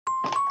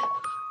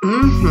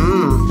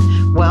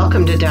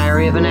Welcome to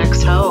Diary of an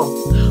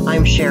Ex-Ho.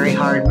 I'm Cheri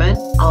Hardman.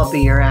 I'll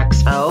be your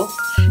ex-ho.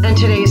 And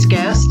today's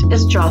guest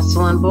is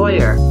Jocelyne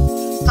Boyer.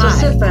 So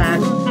sit back,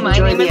 My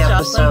enjoy name the is Jocelyne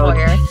episode,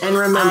 Boyer. and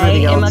remember I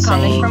the am old a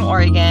comic saying, from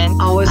Oregon.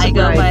 always I a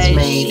go by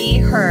bridesmaid she,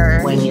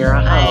 her. when you're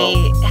a hoe.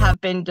 I have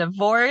been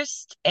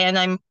divorced and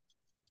I'm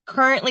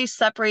currently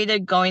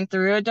separated going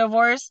through a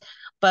divorce,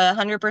 but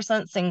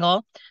 100%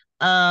 single.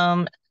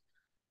 And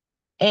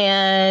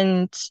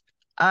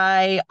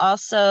I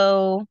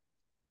also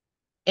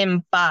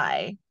am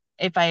bi,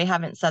 if I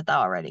haven't said that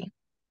already.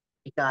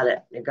 You got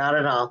it. You got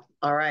it all.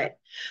 All right.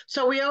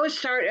 So we always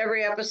start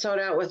every episode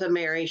out with a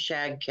Mary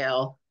Shag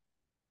Kill.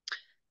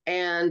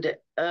 And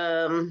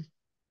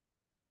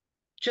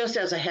just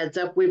as a heads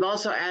up, we've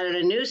also added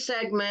a new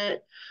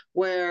segment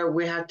where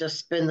we have to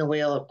spin the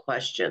wheel of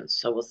questions.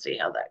 So we'll see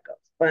how that goes.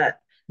 But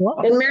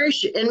in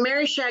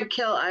Mary Shag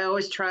Kill, I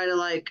always try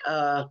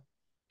to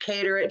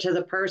cater it to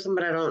the person,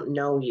 but I don't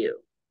know you.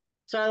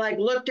 So I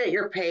looked at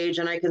your page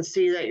and I can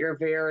see that you're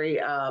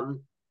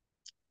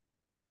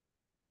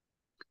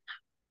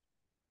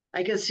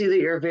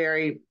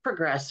very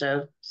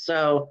progressive.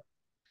 So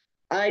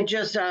I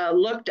just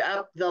looked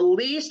up the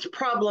least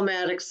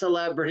problematic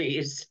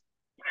celebrities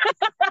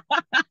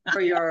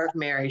for your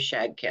Mary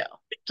Shag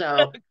Kill.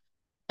 So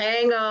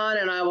hang on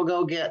and I will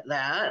go get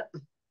that.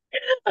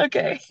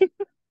 Okay.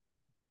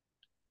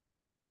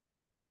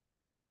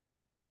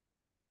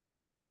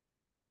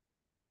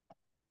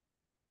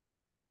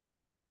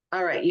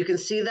 All right, you can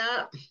see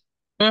that?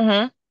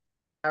 Mm-hmm.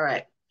 All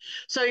right.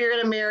 So you're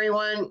going to marry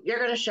one, you're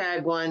going to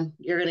shag one,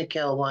 you're going to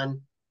kill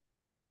one.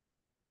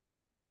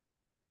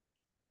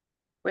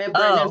 We have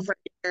Brendan Oh,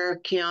 Fraser,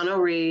 Keanu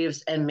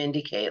Reeves, and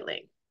Mindy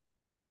Kaling.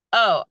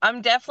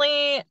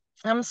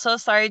 I'm so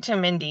sorry to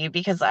Mindy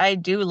because I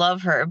do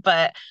love her,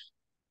 but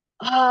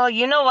oh,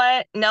 you know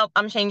what? Nope,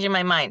 I'm changing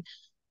my mind.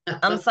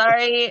 I'm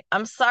sorry.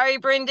 I'm sorry,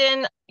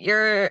 Brendan.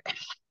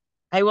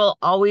 I will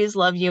always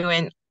love you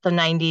in the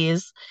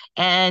 90s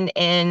and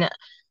in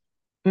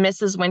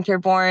Mrs.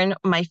 Winterborn,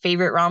 my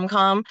favorite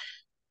rom-com,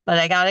 but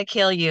I gotta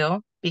kill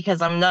you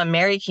because I'm gonna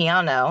marry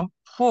Keanu.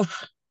 Whew,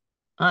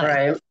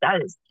 Right.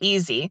 that is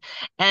easy.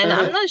 And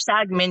I'm gonna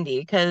shag Mindy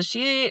because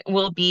she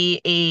will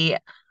be a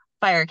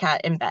fire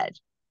cat in bed.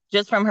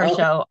 Just from her Okay.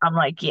 show, I'm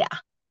like, yeah.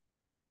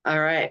 All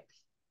right.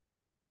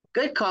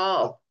 Good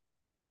call.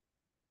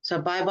 So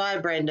bye-bye,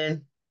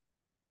 Brendan.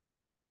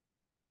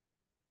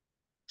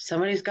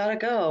 Somebody's got to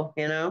go.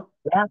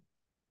 Yeah.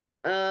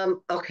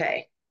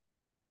 Okay.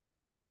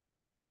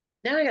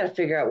 Now I got to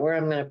figure out where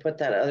I'm going to put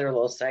that other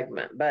little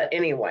segment. But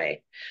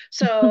anyway,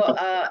 so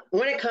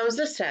when it comes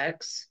to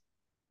sex,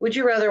 would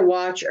you rather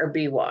watch or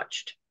be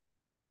watched?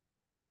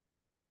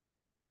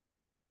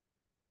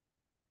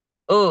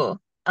 Oh,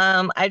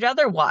 I'd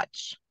rather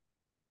watch.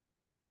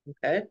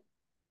 Okay.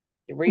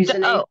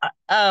 Reasoning?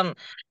 Oh,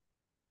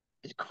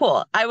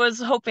 cool. I was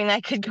hoping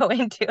I could go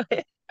into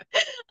it.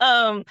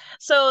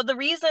 So the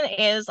reason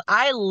is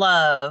I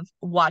love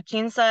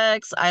watching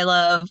sex. I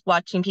love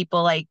watching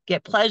people like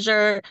get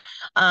pleasure.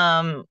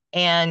 And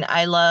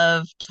I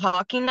love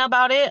talking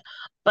about it.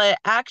 But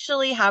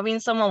actually having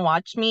someone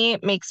watch me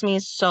makes me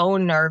so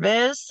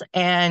nervous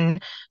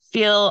and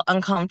feel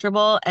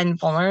uncomfortable and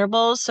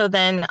vulnerable. So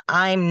then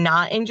I'm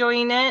not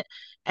enjoying it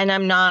and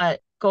I'm not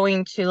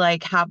going to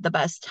like have the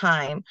best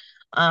time.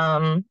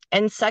 And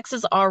sex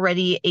is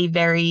already a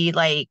very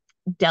like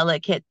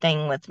delicate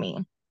thing with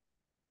me.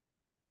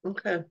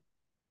 Okay.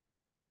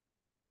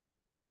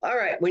 All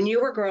right. When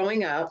you were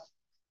growing up,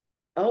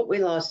 oh, we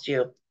lost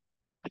you.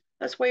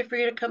 Let's wait for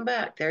you to come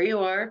back. There you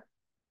are.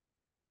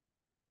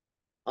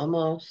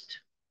 Almost.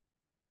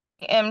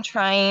 Am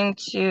trying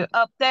to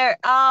up there.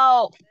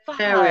 Oh,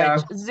 There we are.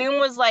 fudge. Zoom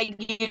was like,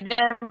 you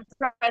didn't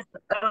press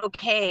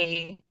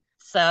OK.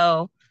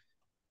 So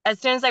as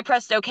soon as I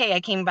pressed OK,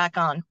 I came back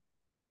on.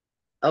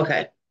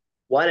 Okay.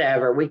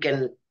 Whatever.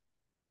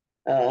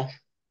 Uh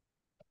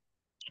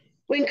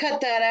we can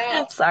cut that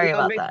out. Sorry No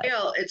about big that.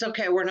 deal. It's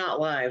okay. We're not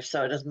live,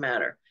 so it doesn't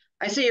matter.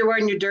 I see you're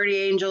wearing your Dirty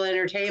Angel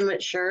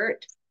Entertainment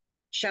shirt.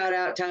 Shout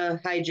out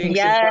to Hijinks and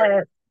Party.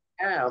 Yes.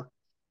 Yeah.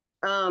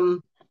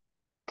 Um,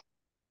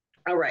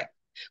 all right.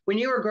 When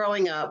you were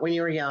growing up, when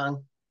you were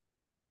young,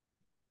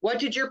 what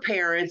did your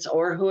parents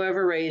or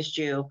whoever raised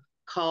you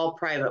call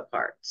private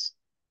parts?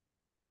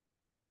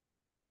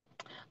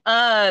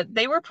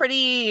 They were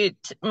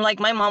like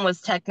my mom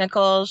was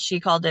technical. She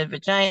called it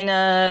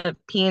vagina,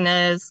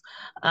 penis.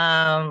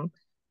 Um,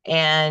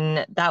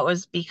 and that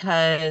was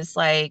because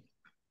like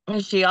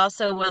she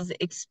also was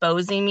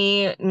exposing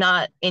me,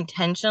 not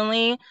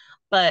intentionally,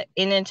 but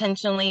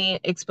unintentionally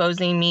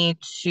exposing me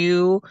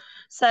to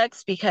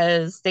sex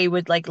because they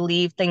would like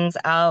leave things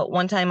out.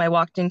 One time I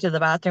walked into the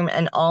bathroom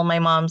and all my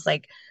mom's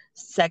like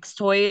sex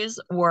toys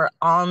were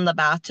on the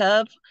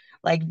bathtub,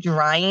 like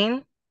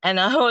drying. And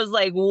I was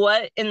like,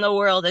 what in the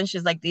world? And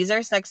she's like, these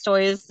are sex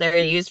toys. They're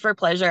used for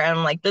pleasure. And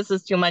I'm like, this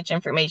is too much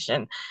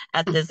information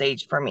at this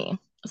age for me.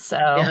 So,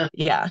 Yeah,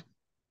 yeah.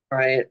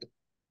 right.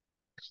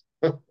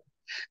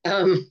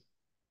 Um,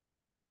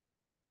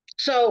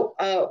 So,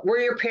 were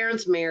your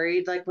parents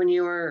married like when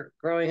you were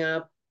growing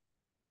up?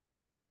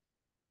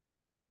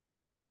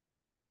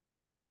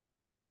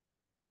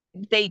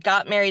 They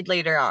got married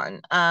later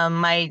on.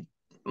 My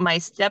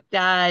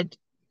stepdad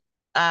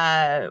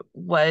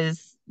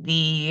was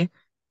the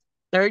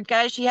third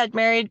guy she had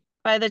married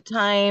by the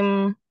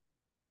time,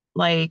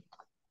 like,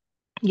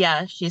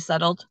 yeah, she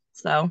settled.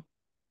 So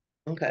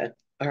Okay.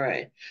 All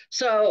right.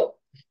 So,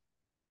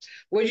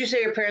 would you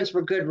say your parents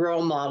were good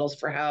role models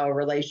for how a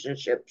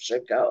relationship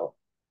should go?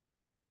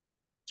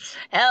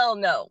 hell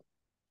no.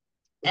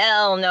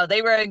 Hell no.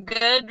 They were a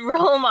good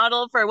role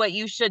model for what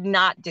you should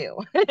not do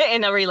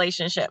in a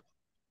relationship.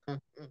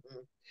 Mm-hmm.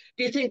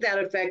 Do you think that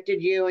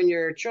affected you and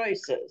your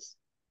choices?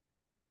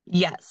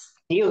 Yes,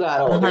 You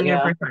got older,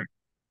 yeah. 100%.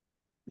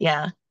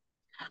 Yeah.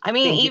 I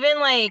mean, Think you,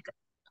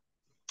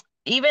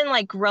 even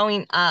like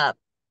growing up,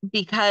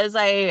 because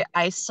I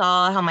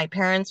saw how my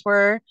parents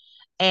were,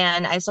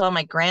 and I saw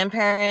my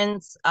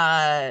grandparents,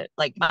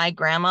 like my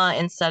grandma,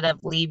 instead of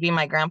leaving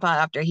my grandpa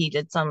after he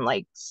did some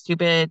like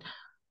stupid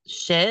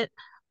shit,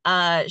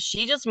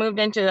 she just moved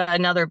into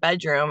another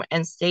bedroom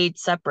and stayed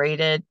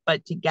separated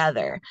but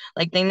together.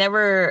 Like they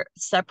never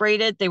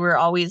separated, they were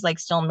always like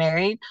still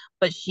married,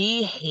 but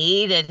she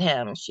hated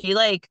him. She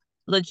like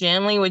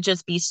legitimately would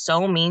just be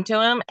so mean to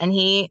him, and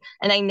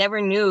I never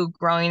knew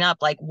growing up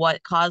like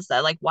what caused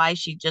that, like why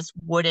she just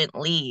wouldn't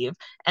leave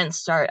and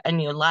start a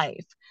new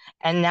life.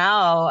 And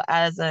now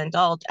as an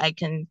adult, I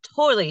can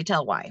totally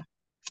tell why.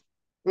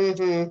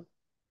 mm-hmm.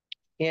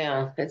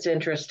 Yeah, it's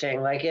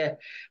interesting. Like, yeah,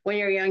 when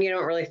you're young, you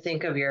don't really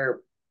think of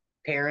your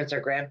parents or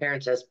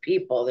grandparents as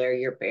people. They're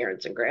your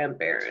parents and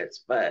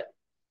grandparents, but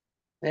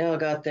they all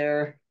got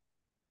their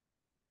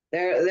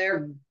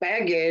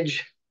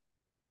baggage.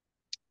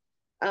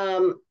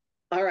 Um,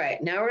 all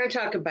right, now we're going to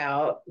talk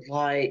about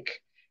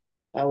like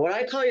what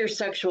I call your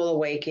sexual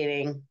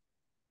awakening.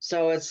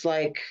 So it's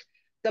like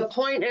the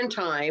point in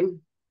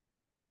time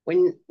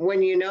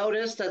when you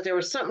notice that there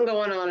was something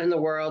going on in the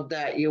world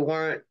that you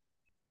weren't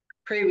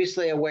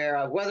previously aware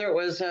of, whether it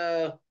was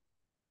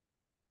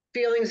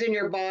feelings in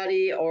your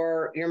body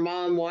or your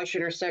mom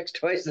washing her sex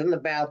toys in the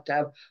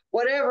bathtub,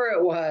 whatever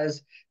it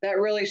was that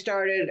really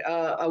started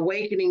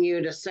awakening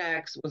you to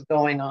sex was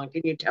going on.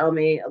 Can you tell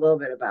me a little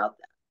bit about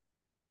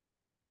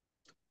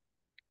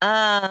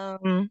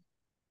Um,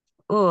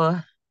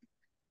 oh,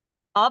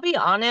 I'll be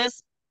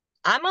honest,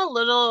 I'm a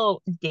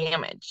little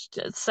damaged.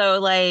 So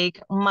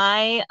like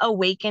my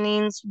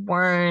awakenings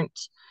weren't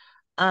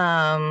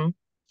um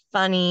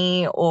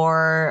funny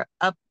or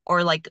up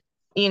or like,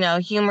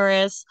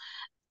 humorous.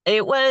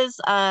 It was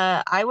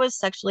I was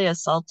sexually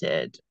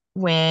assaulted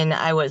when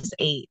I was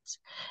 8.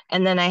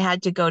 And then I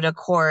had to go to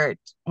court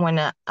when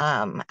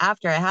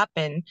after it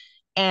happened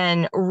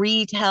and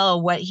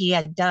retell what he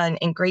had done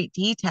in great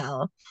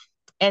detail.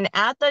 And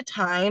at the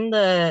time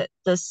the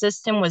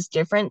system was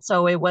different,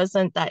 so it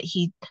wasn't that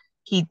he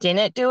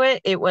didn't do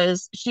it, it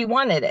was she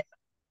wanted it.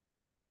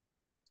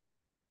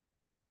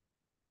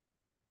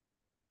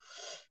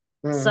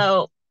 that?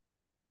 So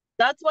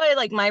that's why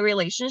like my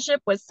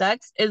relationship with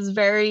sex is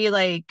very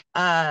like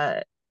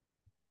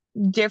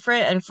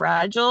different and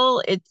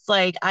fragile. It's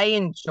like I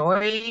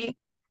enjoy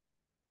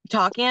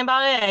talking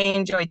about it, I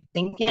enjoy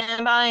thinking about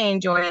it, I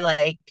enjoy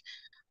like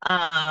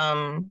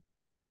um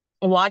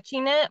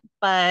watching it,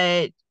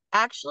 but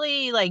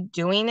actually like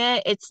doing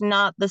it, it's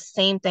not the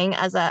same thing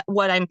as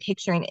what I'm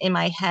picturing in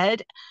my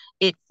head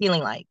it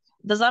feeling like.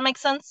 Does that make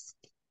sense?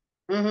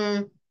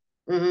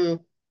 Mm-hmm.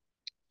 Mm-hmm.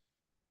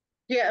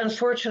 Yeah,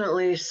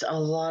 unfortunately, a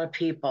lot of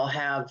people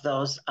have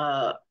those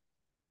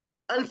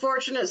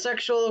unfortunate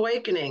sexual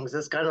awakenings.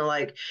 It's kind of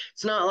like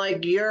it's not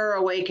like your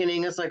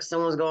awakening. It's like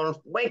someone's going,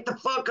 "Wake the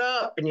fuck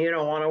up," and you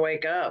don't want to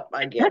wake up.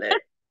 I get it.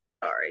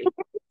 Sorry.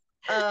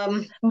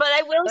 Um, But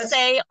I will let's.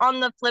 say on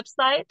the flip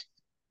side,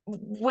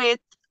 with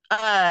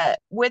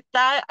with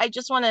that, I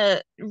just want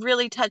to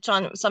really touch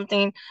on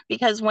something,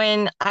 because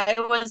when I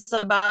was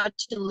about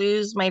to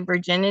lose my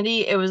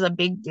virginity, it was a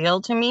big deal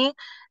to me.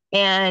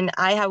 And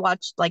I had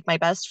watched like my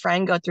best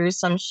friend go through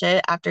some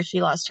shit after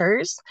she lost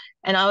hers,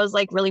 and I was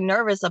like really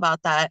nervous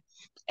about that.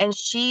 And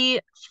she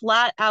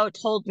flat out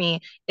told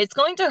me, it's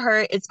going to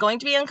hurt, it's going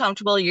to be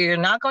uncomfortable, you're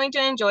not going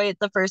to enjoy it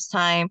the first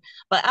time,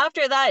 but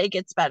after that it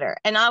gets better.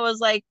 And I was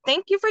like,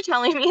 thank you for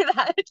telling me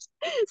that.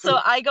 So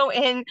I go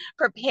in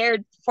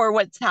prepared for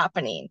what's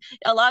happening.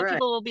 A lot of Right.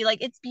 people will be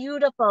like, it's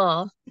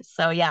beautiful.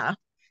 So yeah.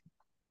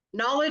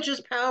 Knowledge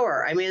is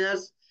power. I mean,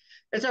 that's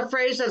it's a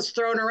phrase that's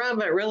thrown around,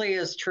 but it really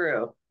is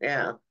true.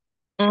 Yeah.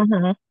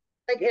 Hmm.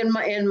 Like in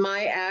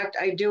my act,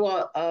 I do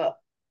a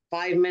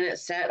 5 minute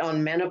set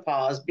on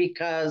menopause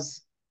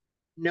because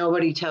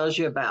nobody tells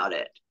you about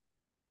it.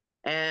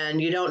 And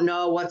you don't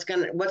know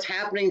what's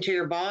happening to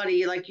your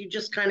body. Like you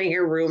just kind of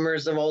hear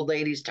rumors of old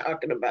ladies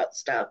talking about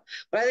stuff.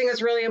 But I think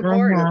it's really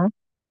important, Hmm.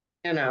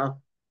 you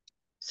know.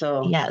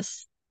 So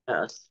Yes.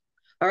 yes.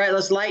 All right,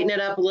 let's lighten it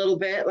up a little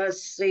bit.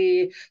 Let's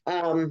see.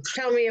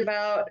 Tell me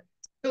about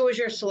who was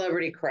your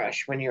celebrity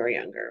crush when you were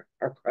younger,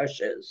 or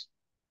crushes?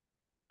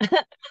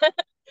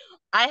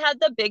 I had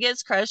the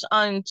biggest crush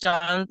on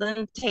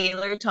Jonathan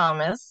Taylor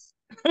Thomas.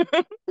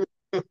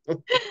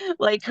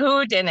 Like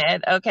who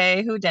didn't?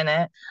 Okay, who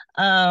didn't?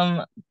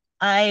 Um,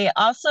 I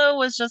also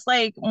was just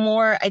like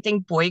more, I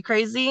think, boy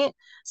crazy.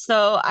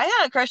 So I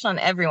had a crush on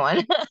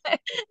everyone.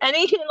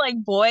 Any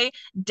like boy,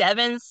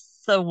 Devin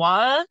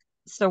Sawa,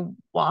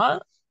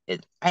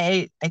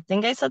 I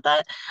think I said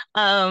that.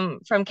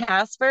 From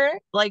Casper,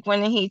 like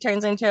when he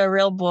turns into a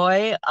real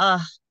boy.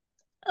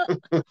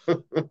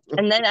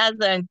 And then as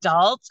an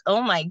adult,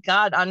 oh my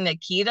God, on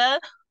Nikita,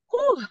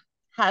 whew,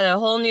 had a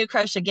whole new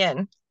crush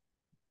again.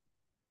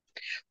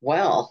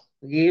 Well,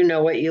 you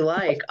know what you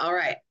like. All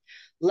right,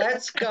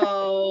 let's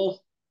go.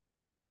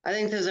 I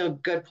think this is a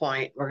good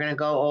point. We're going to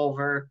go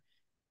over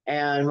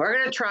and we're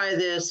going to try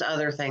this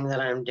other thing that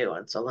I'm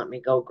doing. So let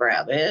me go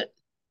grab it.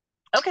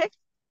 Okay.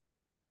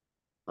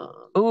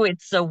 Um, Oh,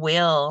 it's the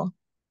wheel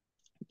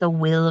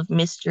of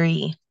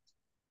mystery.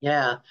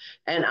 yeah.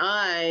 And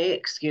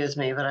excuse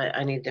me, but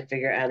I need to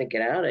figure out how to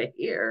get out of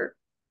here.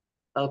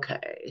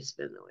 Okay,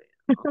 spin the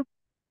wheel.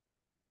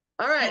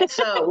 All right,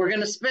 so we're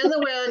going to spin the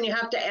wheel and you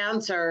have to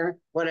answer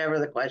whatever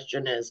the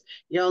question is.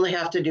 You only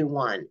have to do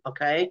one,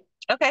 okay?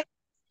 Okay,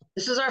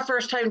 This is our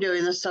first time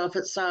doing this, so if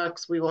it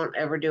sucks, we won't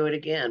ever do it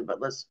again, but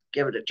let's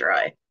give it a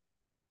try.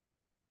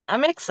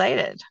 I'm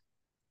excited.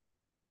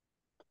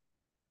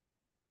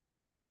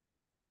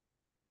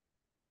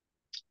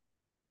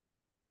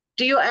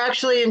 Do you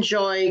actually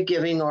enjoy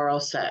giving oral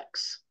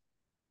sex?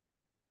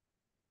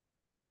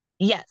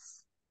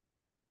 Yes.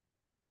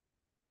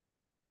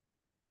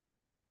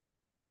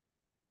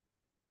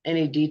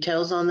 Any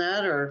details on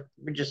that, or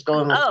we're just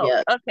going with Oh,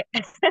 yes? okay.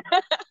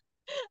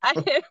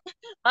 I,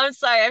 I'm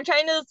sorry. I'm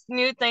trying this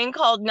new thing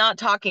called not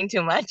talking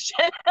too much.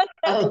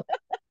 Oh,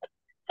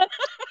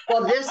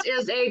 well, this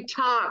is a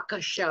talk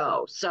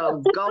show,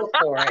 so go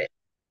for it.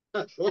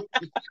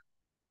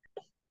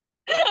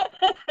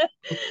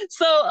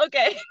 So,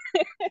 okay.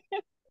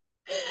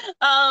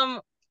 Um,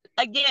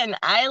 again,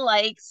 I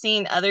like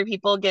seeing other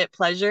people get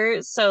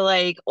pleasure. So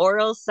like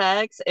oral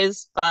sex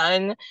is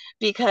fun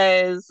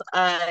because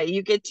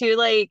you get to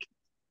like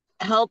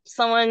help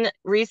someone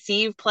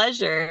receive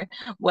pleasure,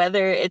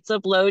 whether it's a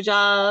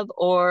blowjob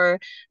or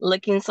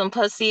licking some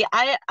pussy.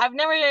 I've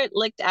never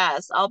licked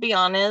ass. I'll be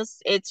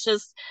honest. It's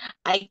just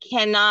I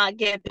cannot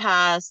get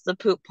past the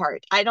poop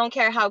part. I don't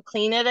care how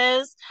clean it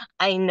is.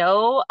 I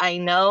know.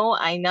 I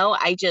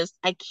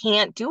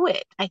can't do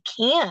it. I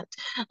can't.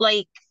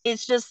 Like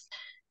it's just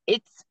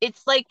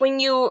it's like when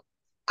you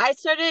I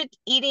started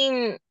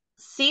eating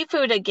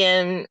seafood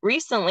again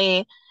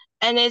recently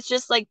and it's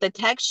just like the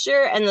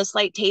texture and the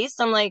slight taste.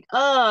 I'm like,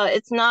 oh,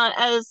 it's not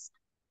as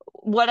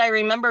what I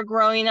remember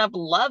growing up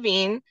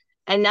loving.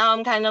 And now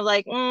I'm kind of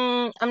like,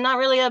 I'm not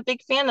really a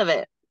big fan of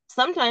it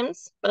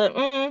sometimes, but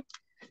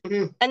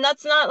and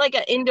that's not like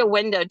an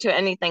innuendo to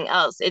anything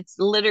else. It's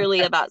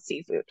literally about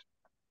seafood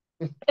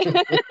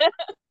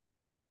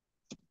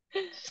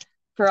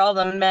for all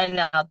the men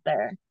out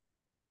there.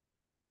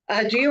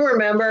 Do you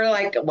remember,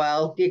 like,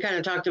 well, you kind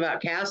of talked about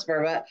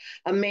Casper, but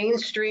a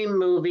mainstream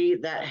movie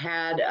that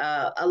had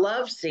a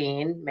love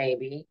scene,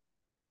 maybe,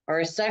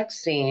 or a sex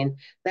scene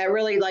that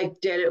really like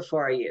did it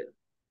for you,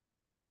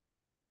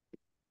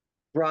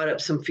 brought up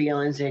some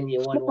feelings in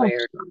you one way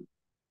or another?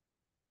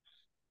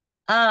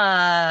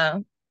 Uh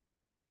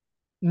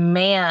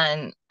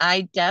Man,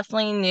 I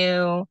definitely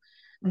knew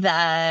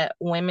that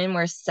women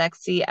were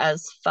sexy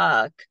as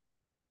fuck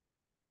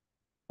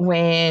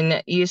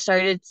when you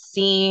started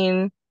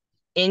seeing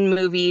in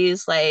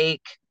movies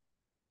like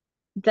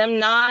them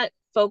not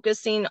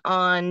focusing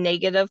on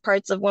negative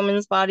parts of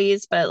women's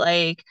bodies, but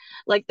like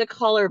the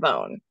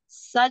collarbone.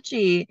 Such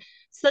a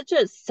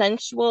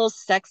sensual,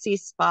 sexy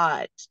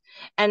spot.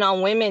 And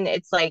on women,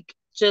 it's like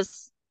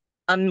just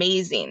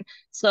amazing.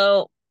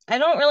 So I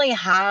don't really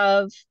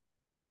have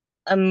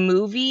a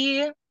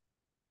movie.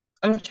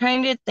 I'm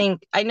trying to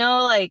think. I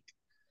know like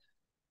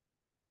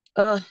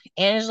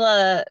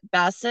Angela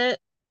Bassett.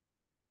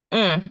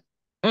 Mm,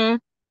 mm,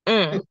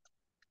 mm.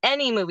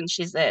 Any movie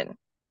she's in.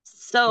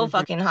 So Mhm.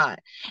 fucking hot.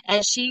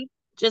 And she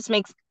just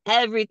makes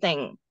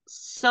everything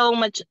so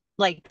much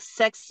like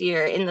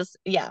sexier in this.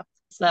 Yeah.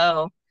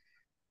 So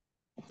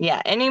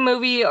yeah, any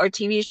movie or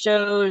TV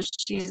show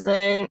she's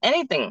in,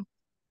 anything.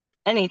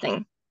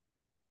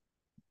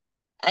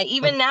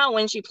 Even now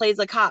when she plays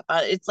a cop,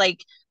 it's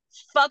like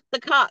fuck the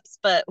cops,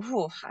 but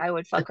whew, I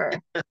would fuck her.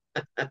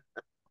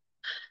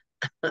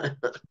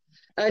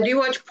 Do you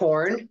watch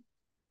porn?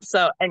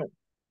 So and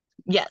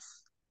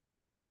yes,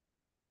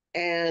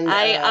 And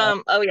I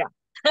oh yeah,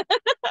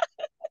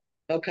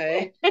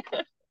 okay,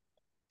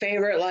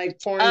 favorite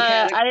like porn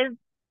category? I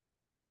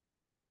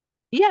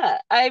yeah,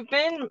 I've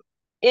been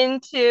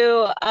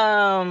into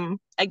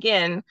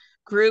again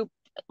group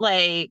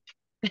like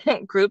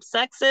group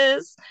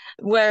sexes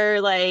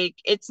where like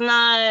it's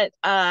not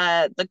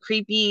the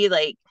creepy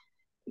like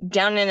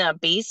down in a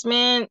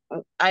basement.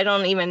 I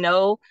don't even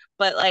know,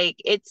 but like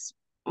it's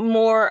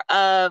more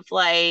of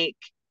like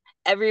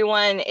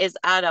everyone is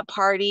at a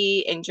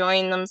party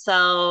enjoying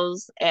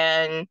themselves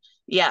and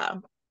yeah.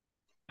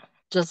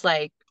 Just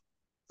like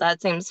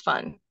that seems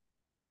fun.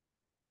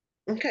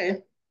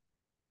 Okay.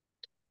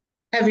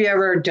 Have you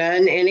ever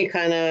done any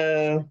kind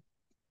of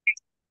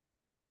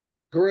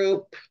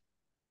group?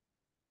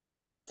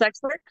 Sex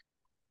work?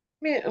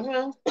 Yeah,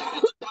 well,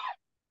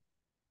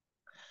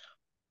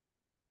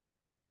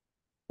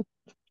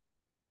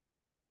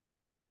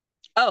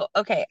 Oh,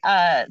 okay.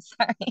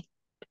 Sorry.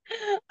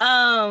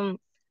 Um,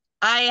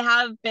 I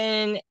have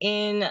been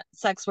in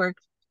sex work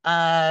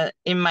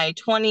in my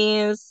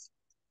 20s.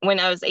 When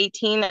I was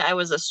 18, I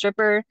was a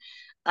stripper.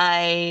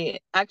 I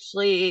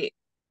actually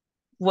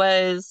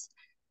was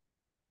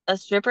a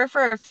stripper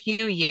for a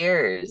few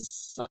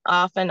years,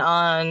 off and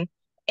on,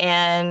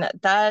 and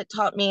that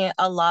taught me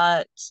a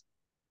lot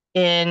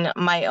in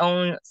my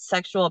own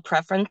sexual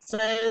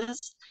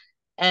preferences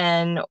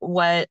and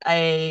what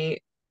I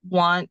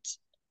want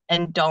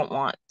and don't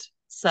want.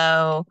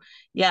 So,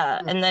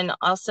 yeah, hmm, and then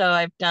also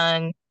I've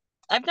done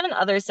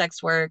other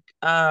sex work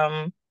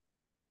and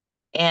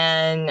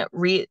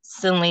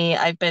recently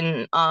I've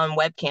been on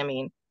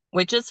webcamming,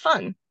 which is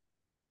fun.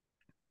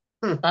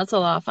 hmm. That's a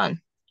lot of fun.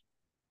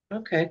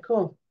 Okay,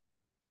 cool.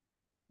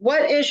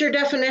 What is your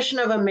definition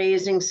of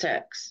amazing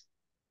sex?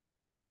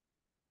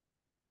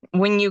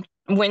 When you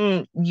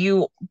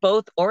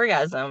both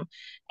orgasm,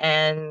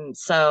 and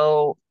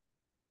so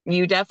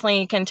you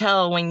definitely can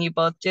tell when you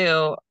both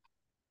do,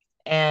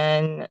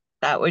 and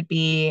that would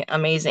be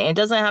amazing. It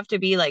doesn't have to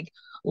be like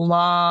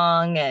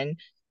long, and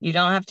you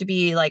don't have to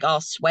be like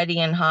all sweaty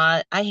and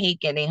hot. I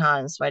hate getting hot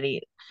and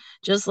sweaty.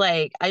 Just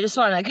like I just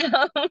want to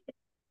come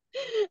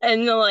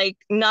and like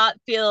not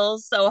feel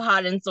so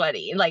hot and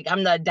sweaty. Like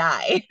I'm gonna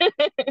die.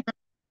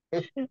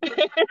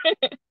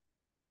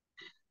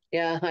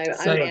 Yeah,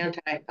 So I'm yeah.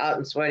 anti hot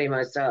and sweaty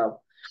myself.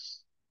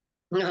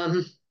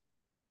 Um,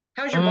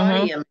 how's your hmm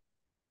body?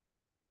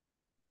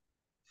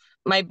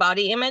 My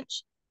body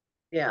image.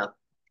 Yeah.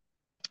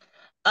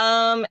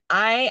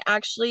 I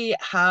actually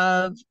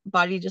have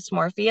body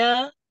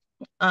dysmorphia.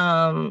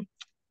 Um,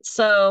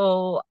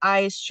 so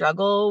I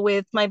struggle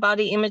with my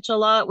body image a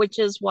lot, which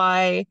is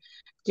why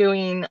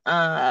doing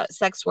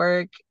sex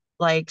work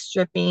like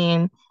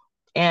stripping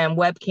and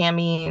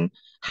webcamming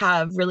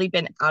have really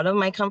been out of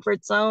my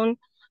comfort zone.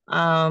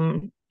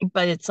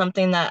 But it's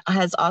something that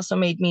has also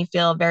made me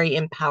feel very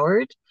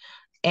empowered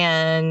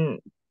and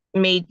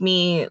made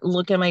me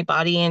look at my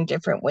body in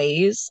different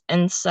ways.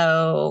 And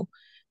so,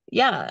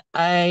 yeah,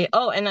 and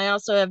I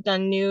also have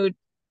done nude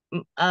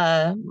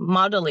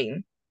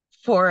modeling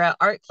for an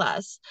art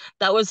class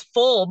that was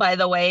full, by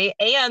the way,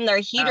 and their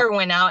Oh, heater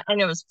went out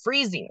and it was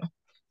freezing.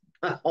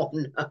 oh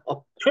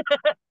no.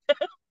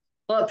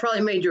 Well, it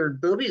probably made your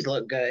boobies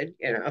look good,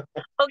 you know.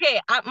 Okay,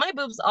 my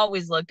boobs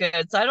always look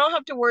good, so I don't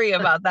have to worry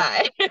about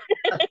that.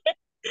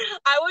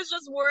 I was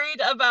just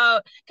worried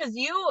about because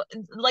you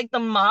like the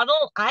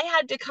model, I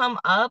had to come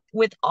up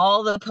with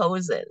all the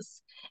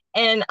poses.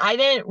 And I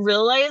didn't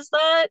realize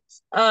that.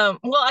 Well,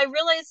 I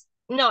realized,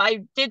 no, I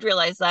did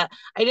realize that.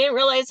 I didn't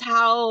realize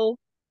how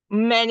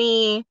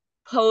many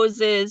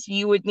poses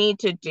you would need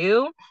to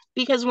do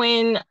because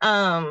when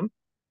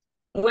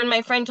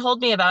my friend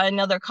told me about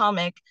another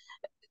comic,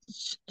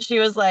 she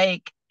was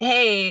like,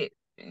 "Hey,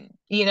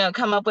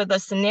 come up with a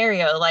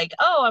scenario like,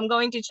 oh, I'm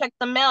going to check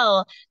the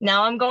mail.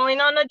 Now I'm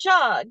going on a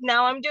jog.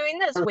 Now I'm doing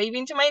this,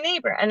 waving to my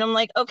neighbor." And I'm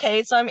like,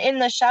 okay, so I'm in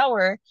the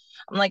shower.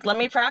 I'm like, let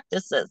me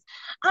practice this.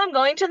 I'm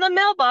going to the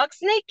mailbox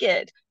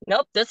naked.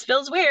 Nope, this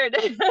feels weird.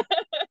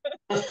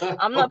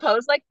 I'm gonna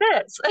pose like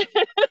this.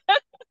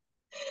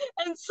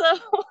 And so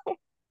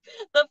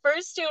the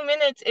first 2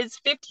 minutes is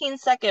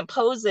 15-second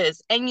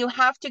poses, and you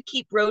have to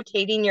keep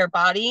rotating your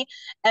body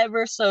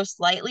ever so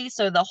slightly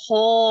so the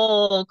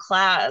whole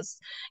class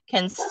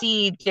can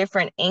see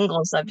different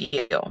angles of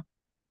you.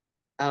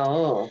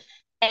 Oh.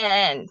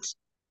 And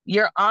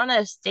you're on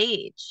a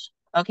stage,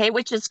 okay,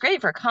 which is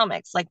great for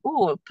comics. Like,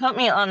 ooh, put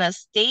me on a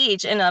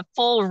stage in a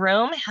full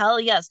room, hell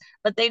yes.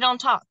 But they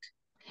don't talk,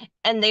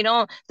 and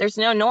there's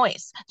no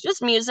noise,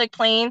 just music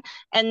playing,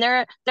 and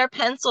their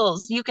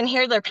pencils, you can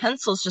hear their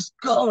pencils just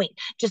going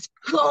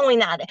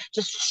at it,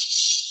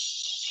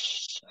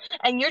 just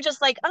and you're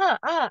just like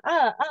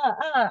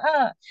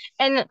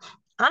and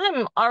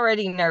I'm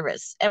already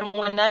nervous, and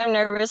when I'm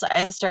nervous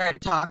I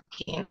start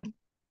talking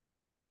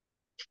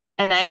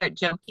and I start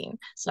joking,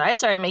 so I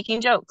started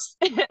making jokes.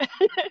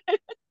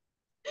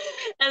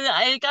 And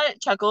I got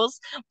chuckles,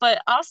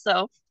 but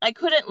also I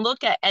couldn't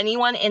look at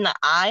anyone in the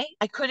eye.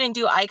 I couldn't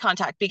do eye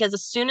contact because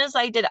as soon as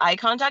I did eye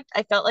contact,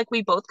 I felt like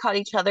we both caught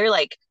each other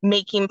like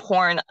making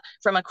porn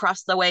from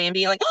across the way and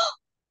being like, oh,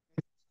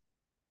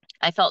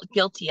 I felt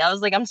guilty. I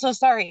was like, I'm so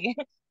sorry.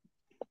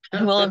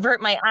 I will avert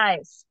my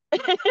eyes.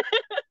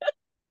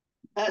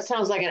 That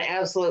sounds like an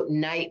absolute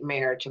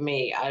nightmare to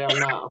me. I don't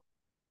know.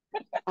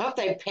 I hope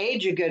they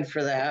paid you good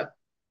for that.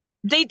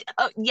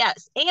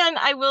 Yes. And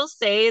I will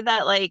say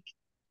that like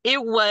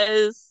it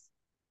was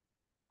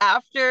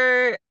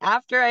after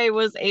I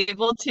was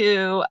able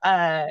to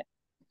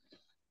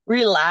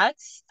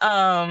relax.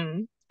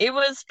 It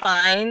was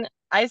fine.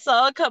 I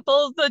saw a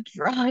couple of the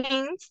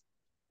drawings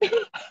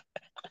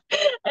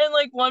And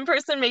like one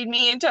person made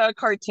me into a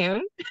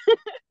cartoon.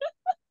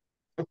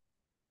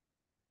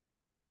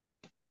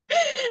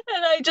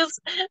 And I just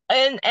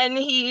and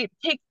he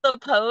picked the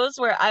pose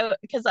where I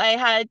because I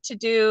had to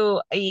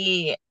do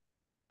a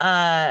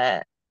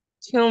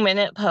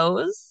 2-minute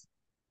pose.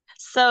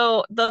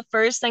 So the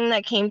first thing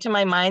that came to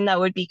my mind that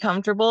would be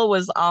comfortable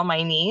was on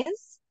my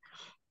knees.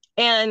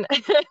 And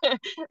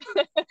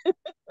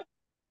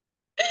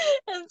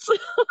and so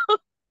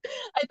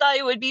I thought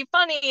it would be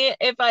funny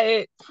if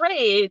I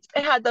prayed,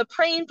 had the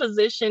praying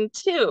position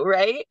too,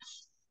 right?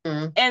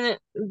 Mm, And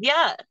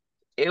yeah,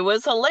 it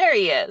was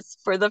hilarious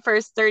for the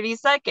first 30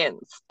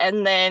 seconds.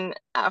 And then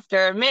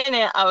after a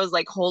minute, I was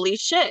like, holy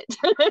shit,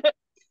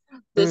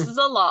 this mm. is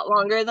a lot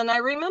longer than I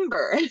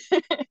remember.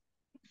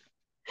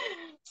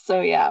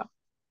 So yeah.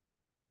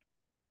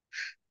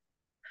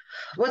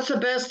 What's the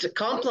best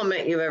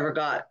compliment you've ever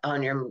got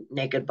on your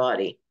naked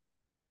body?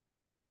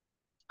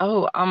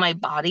 Oh, on my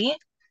body?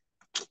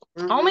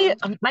 All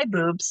Mm-hmm. my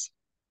boobs.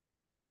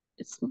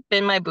 It's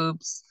been my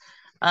boobs.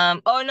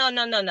 Oh no,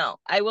 no, no, no.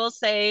 I will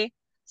say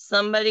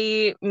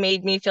somebody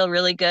made me feel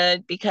really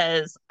good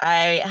because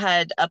I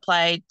had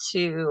applied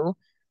to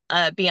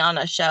be on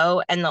a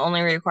show and the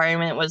only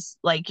requirement was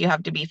like you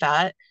have to be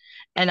fat.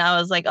 And I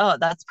was like, oh,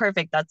 that's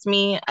perfect. That's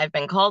me. I've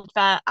been called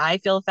fat. I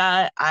feel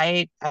fat.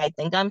 I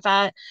think I'm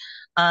fat.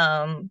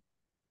 Um,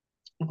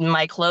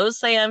 my clothes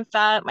say I'm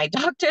fat. My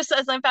doctor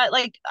says I'm fat.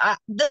 Like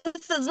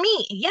this is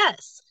me.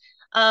 Yes.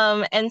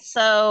 And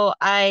so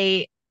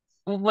I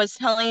was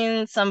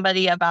telling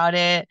somebody about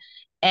it,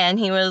 and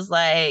he was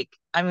like,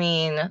 I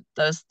mean,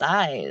 those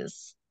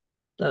thighs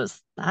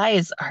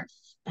are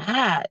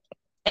fat.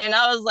 And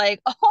I was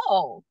like,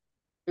 oh,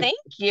 thank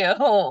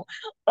you.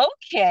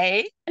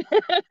 Okay.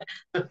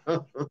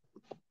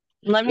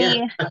 Let Yeah,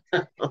 me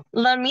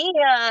let me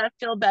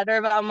feel better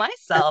about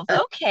myself.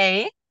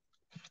 Okay.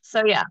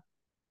 So yeah.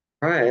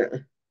 right.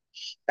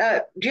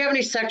 Do you have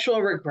any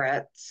sexual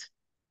regrets?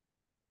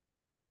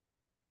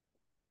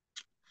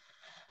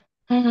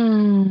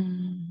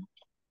 Hmm.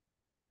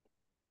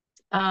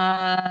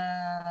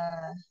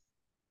 Uh,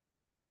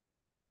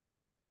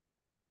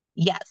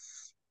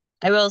 yes.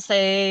 I will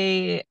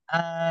say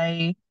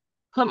I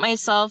put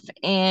myself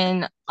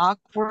in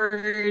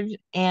awkward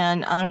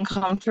and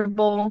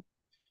uncomfortable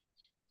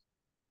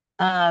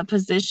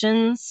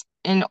positions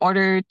in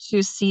order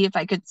to see if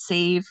I could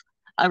save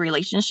a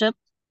relationship.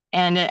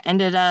 And it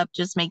ended up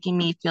just making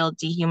me feel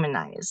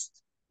dehumanized.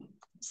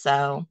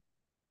 So,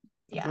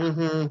 yeah.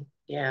 Mm-hmm.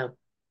 Yeah,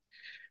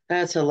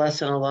 that's a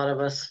lesson a lot of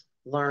us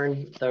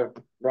learn the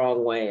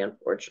wrong way,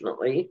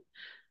 unfortunately.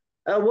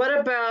 What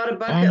about a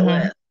bucket Hmm.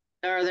 list?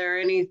 Are there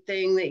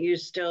anything that you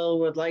still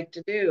would like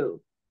to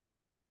do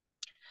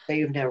that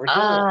you've never done?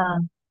 Uh,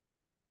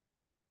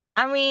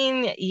 I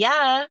mean,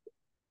 yeah,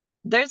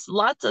 there's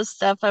lots of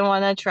stuff I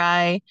want to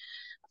try.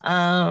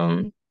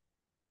 Um,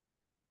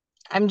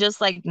 I'm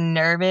just like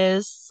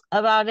nervous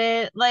about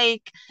it.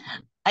 Like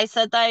I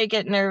said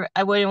that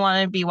I wouldn't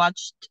want to be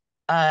watched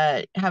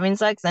having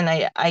sex, and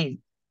I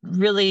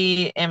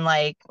really am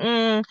like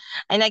and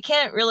I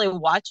can't really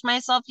watch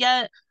myself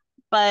yet,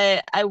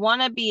 but I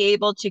want to be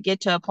able to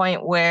get to a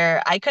point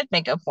where I could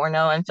make a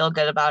porno and feel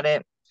good about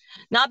it.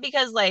 Not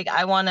because like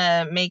I want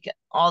to make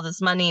all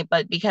this money,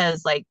 but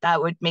because like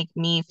that would make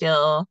me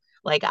feel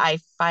like I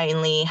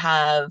finally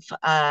have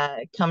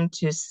come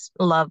to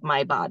love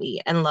my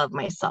body and love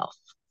myself.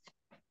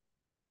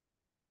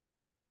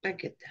 I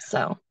get that.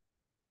 So,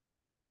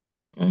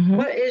 mhm.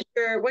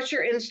 What's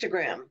your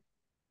Instagram?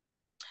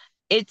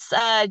 It's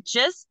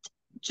just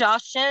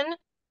Joshin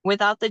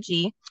without the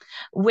G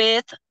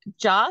with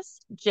Joss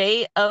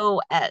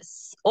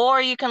Jos.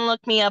 Or you can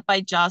look me up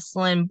by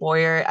Jocelyne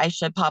Boyer. I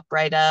should pop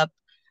right up.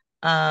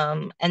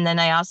 And then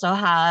I also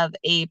have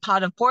a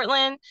pot of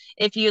Portland.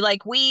 If you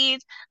like weed,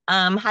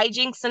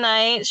 Hijinks and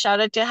I,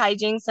 shout out to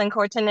Hijinks and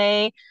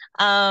Courtenay.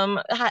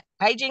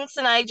 Hijinks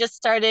and I just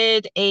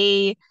started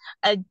a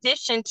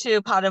addition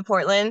to Pot of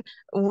Portland.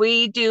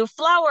 We do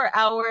Flower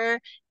Hour,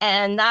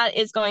 and that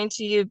is going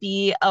to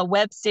be a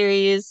web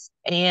series,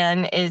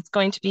 and it's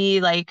going to be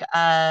like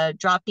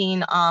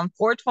dropping on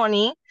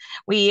 420.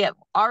 We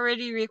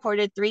already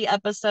recorded 3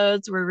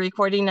 episodes. We're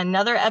recording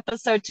another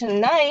episode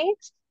tonight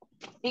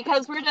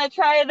because we're gonna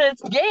try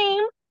this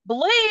game,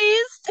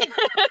 Blaze.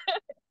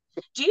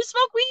 Do you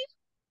smoke weed?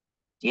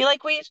 Do you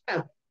like weed?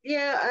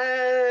 Yeah,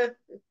 a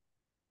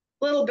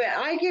little bit.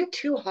 I get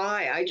too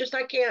high.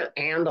 I can't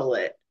handle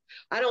it.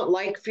 I don't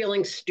like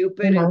feeling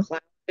stupid and Mhm.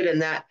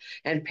 clouded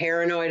and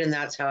paranoid, and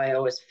that's how I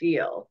always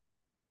feel.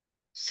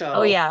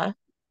 Oh So yeah,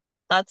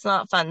 that's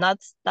not fun.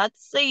 That's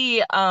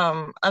the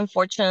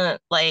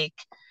unfortunate like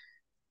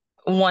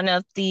one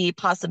of the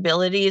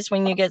possibilities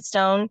when you get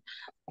stoned,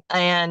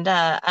 and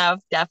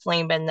I've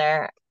definitely been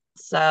there.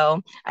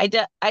 So I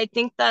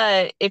think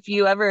that if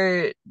you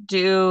ever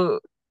do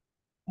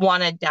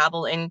want to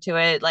dabble into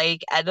it,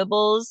 like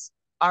edibles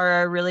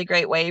are a really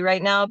great way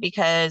right now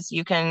because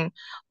you can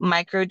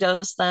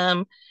microdose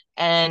them,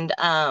 and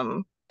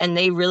and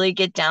they really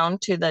get down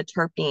to the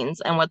terpenes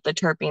and what the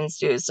terpenes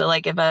do. So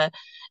like if a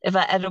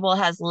edible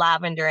has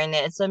lavender in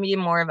it, it's gonna be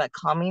more of a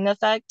calming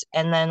effect.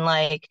 And then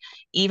like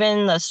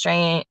even the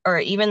strain or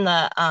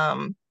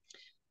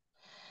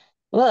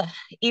ugh,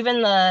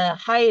 even the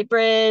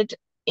hybrid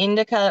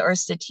indica or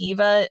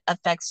sativa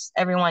affects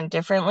everyone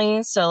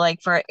differently. So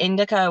like for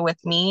indica with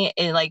me,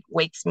 it like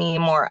wakes me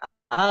more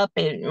up.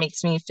 It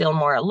makes me feel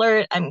more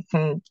alert. I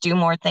can do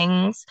more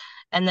things.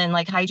 And then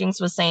like Hijinks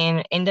was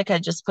saying, indica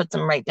just puts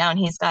him right down.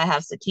 He's got to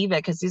have sativa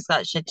because he's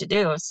got shit to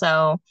do.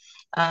 So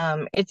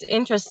it's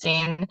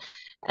interesting.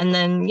 And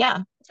then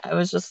yeah, I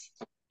was just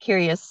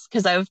curious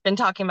because I've been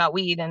talking about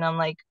weed and I'm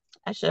like,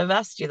 I should have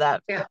asked you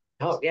that. Yeah.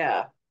 Oh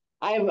yeah.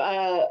 I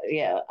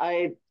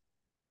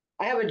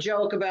have a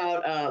joke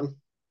about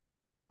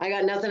I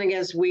got nothing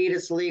against weed.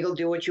 It's legal.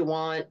 Do what you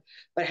want.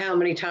 But how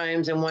many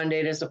times in one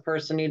day does a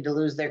person need to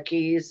lose their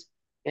keys?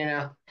 You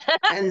know,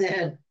 and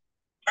then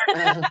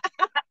uh,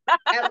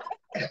 and,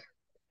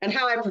 and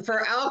how I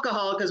prefer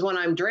alcohol because when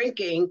I'm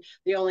drinking,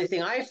 the only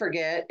thing I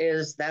forget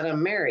is that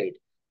I'm married.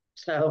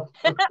 So,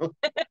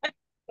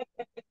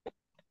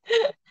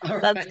 all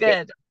That's right,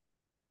 good.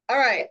 all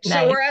right. So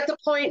Nice. we're at the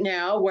point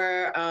now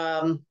where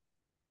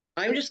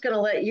I'm just going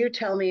to let you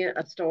tell me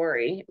a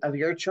story of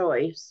your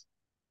choice.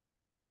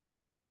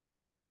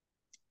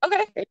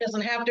 Okay. It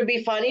doesn't have to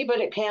be funny, but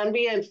it can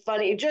be a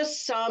funny,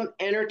 just some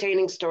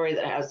entertaining story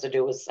that has to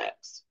do with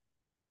sex.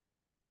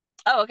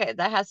 Oh, okay.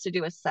 That has to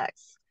do with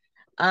sex.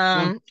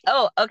 Mm.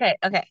 Oh, okay,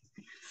 okay.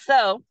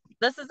 So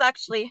this is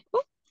actually,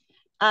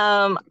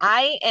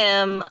 I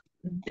am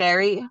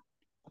very,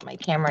 my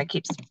camera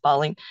keeps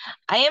falling.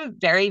 I am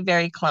very,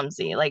 very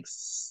clumsy, like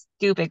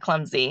stupid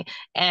clumsy,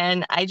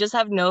 and I just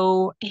have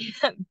no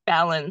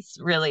balance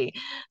really.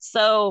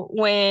 So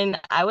when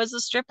I was a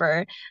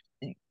stripper,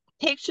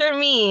 picture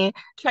me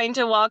trying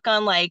to walk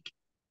on like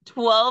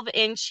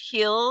 12-inch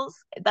heels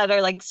that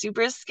are like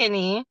super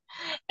skinny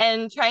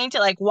and trying to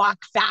like walk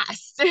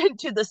fast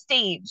to the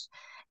stage.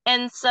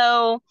 And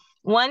so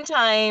one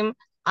time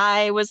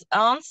I was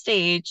on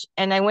stage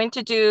and I went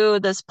to do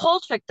this pole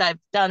trick that I've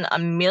done a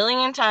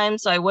million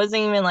times. So I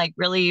wasn't even like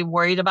really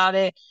worried about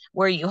it,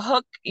 where you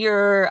hook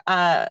your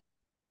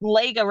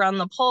leg around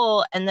the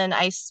pole and then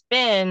I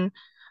spin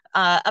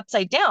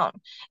upside down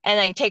and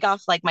I take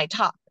off like my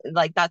top.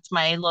 Like that's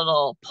my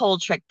little pole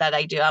trick that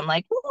I do. I'm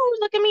like, "Ooh,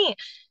 look at me."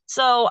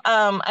 So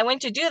I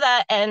went to do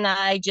that and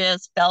I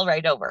just fell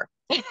right over.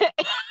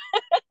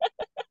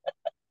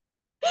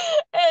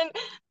 And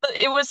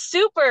it was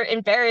super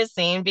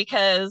embarrassing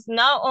because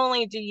not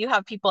only do you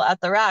have people at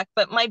the rack,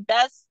 but my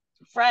best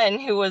friend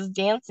who was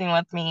dancing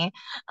with me,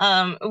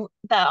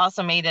 that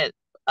also made it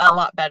a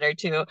lot better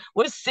too,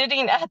 was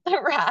sitting at the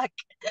rack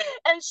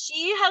and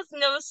she has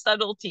no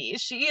subtlety.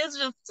 She is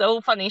just so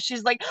funny.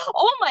 She's like,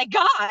 "Oh my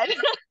God."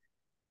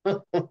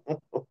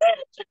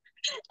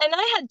 And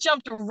I had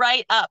jumped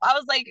right up. I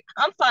was like,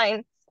 "I'm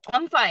fine.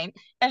 I'm fine."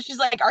 And she's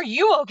like, "Are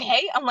you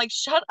okay?" I'm like,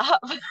 "Shut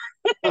up."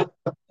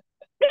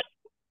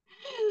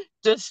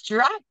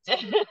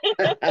 Distracted.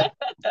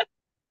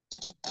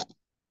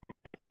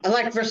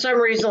 Like for some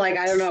reason, like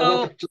I don't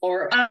know what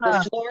So,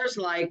 the floor's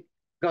like.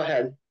 Go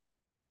ahead.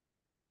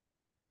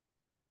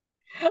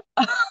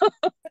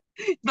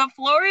 the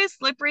floor is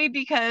slippery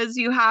because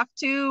you have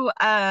to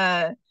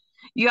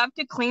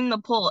clean the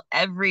pool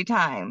every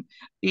time Right.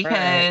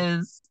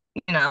 because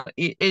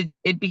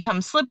it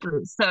becomes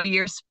slippery. So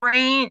you're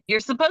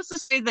supposed to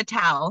spray the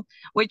towel,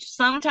 which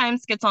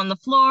sometimes gets on the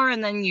floor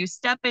and then you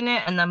step in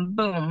it and then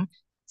boom.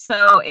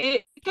 So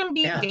it can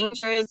be Yeah.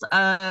 dangerous.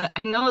 I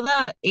know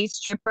that a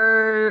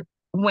stripper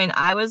when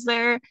I was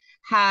there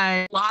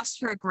had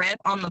lost her grip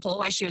on the pole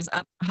while she was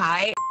up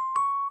high